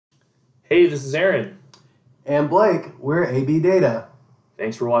Hey, this is Aaron. And Blake, we're AB Data.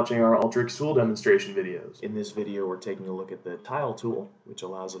 Thanks for watching our Alteryx tool demonstration videos. In this video, we're taking a look at the tile tool, which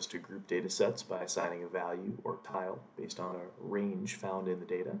allows us to group data sets by assigning a value or tile based on a range found in the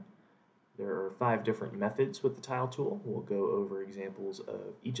data. There are 5 different methods with the tile tool. We'll go over examples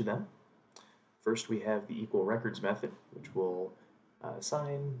of each of them. First, we have the equal records method, which will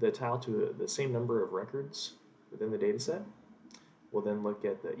assign the tile to the same number of records within the data set. We'll then look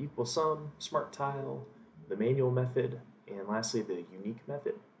at the equal sum, smart tile, the manual method, and lastly the unique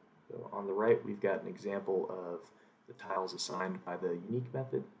method. So on the right we've got an example of the tiles assigned by the unique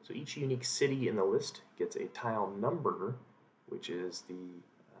method. So each unique city in the list gets a tile number, which is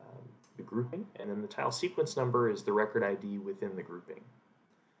the grouping, and then the tile sequence number is the record ID within the grouping.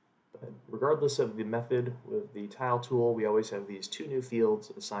 But regardless of the method with the tile tool, we always have these 2 new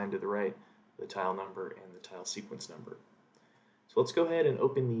fields assigned to the right, the tile number and the tile sequence number. So let's go ahead and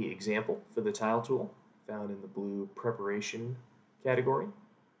open the example for the tile tool found in the blue preparation category.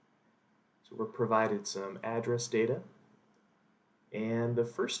 So we're provided some address data, and the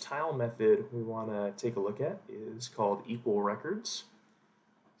first tile method we want to take a look at is called equal records.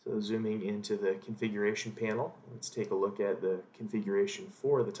 So zooming into the configuration panel, let's take a look at the configuration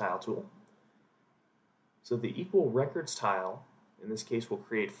for the tile tool. So the equal records tile, in this case, will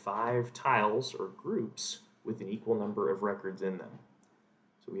create 5 tiles or groups with an equal number of records in them.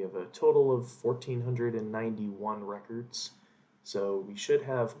 So we have a total of 1,491 records. So we should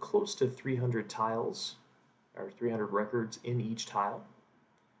have close to 300 tiles, or 300 records in each tile.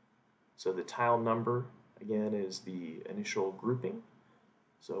 So the tile number, again, is the initial grouping.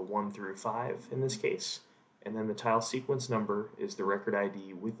 So 1 through 5 in this case. And then the tile sequence number is the record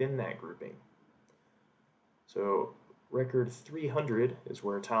ID within that grouping. So record 300 is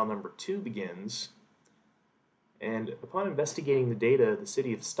where tile number 2 begins. And upon investigating the data, the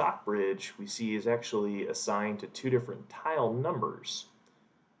city of Stockbridge we see is actually assigned to 2 different tile numbers.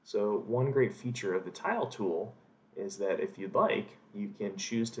 So one great feature of the tile tool is that if you'd like, you can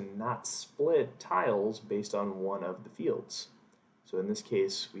choose to not split tiles based on one of the fields. So in this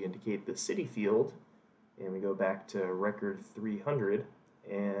case, we indicate the city field, and we go back to record 300,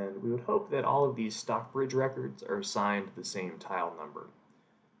 and we would hope that all of these Stockbridge records are assigned the same tile number.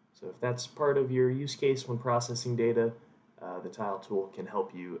 So if that's part of your use case when processing data, the tile tool can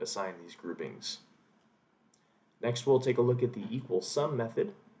help you assign these groupings. Next, we'll take a look at the equal sum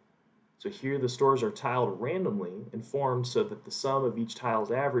method. So here the stores are tiled randomly and formed so that the sum of each tile's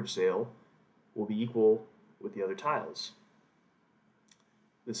average sale will be equal with the other tiles.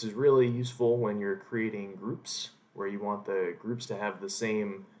 This is really useful when you're creating groups where you want the groups to have the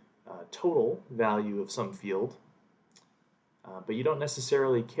same total value of some field. But you don't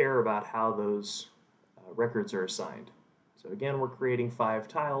necessarily care about how those records are assigned. So again, we're creating 5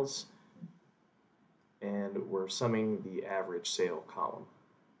 tiles, and we're summing the average sale column.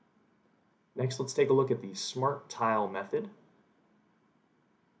 Next, let's take a look at the smart tile method.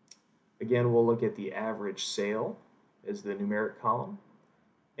 Again, we'll look at the average sale as the numeric column.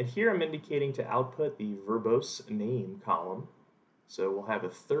 And here I'm indicating to output the verbose name column. So we'll have a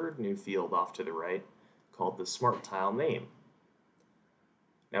 3rd new field off to the right called the smart tile name.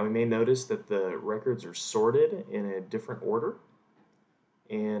 Now we may notice that the records are sorted in a different order,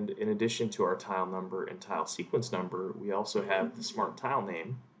 and in addition to our tile number and tile sequence number, we also have the smart tile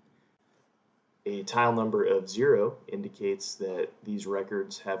name. A tile number of 0 indicates that these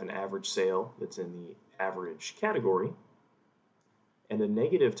records have an average sale that's in the average category, and a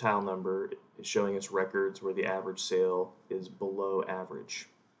negative tile number is showing us records where the average sale is below average.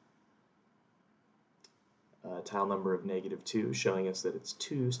 Tile number of -2 showing us that it's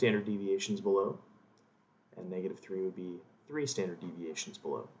 2 standard deviations below, and -3 would be 3 standard deviations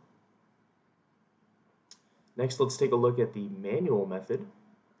below. Next, let's take a look at the manual method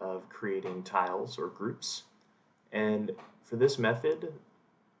of creating tiles or groups. And for this method,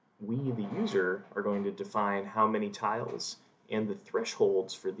 we, the user, are going to define how many tiles and the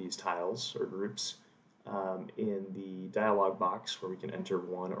thresholds for these tiles or groups in the dialog box where we can enter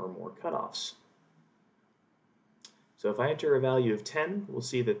 1 or more cutoffs. So if I enter a value of 10, we'll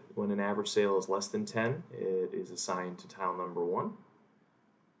see that when an average sale is less than 10, it is assigned to tile number 1.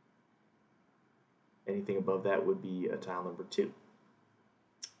 Anything above that would be a tile number 2.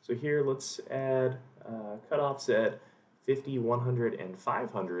 So here let's add cutoffs at 50, 100, and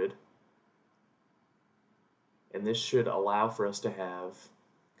 500. And this should allow for us to have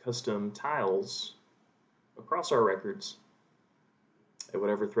custom tiles across our records at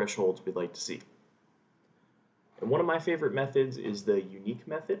whatever thresholds we'd like to see. And one of my favorite methods is the unique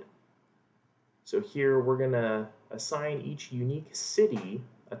method. So here we're going to assign each unique city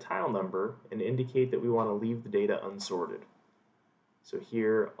a tile number and indicate that we want to leave the data unsorted. So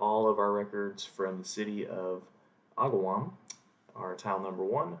here, all of our records from the city of Agawam are tile number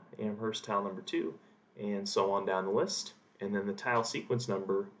 1, Amherst tile number 2, and so on down the list. And then the tile sequence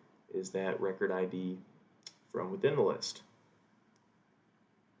number is that record ID from within the list.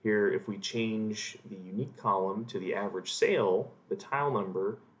 Here, if we change the unique column to the average sale, the tile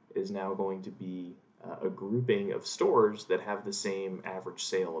number is now going to be a grouping of stores that have the same average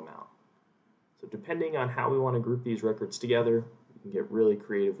sale amount. So depending on how we want to group these records together, you can get really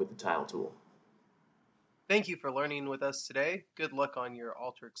creative with the tile tool. Thank you for learning with us today. Good luck on your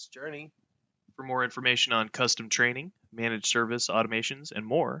Alteryx journey. For more information on custom training, managed service automations, and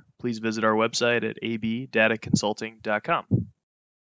more, please visit our website at abdataconsulting.com.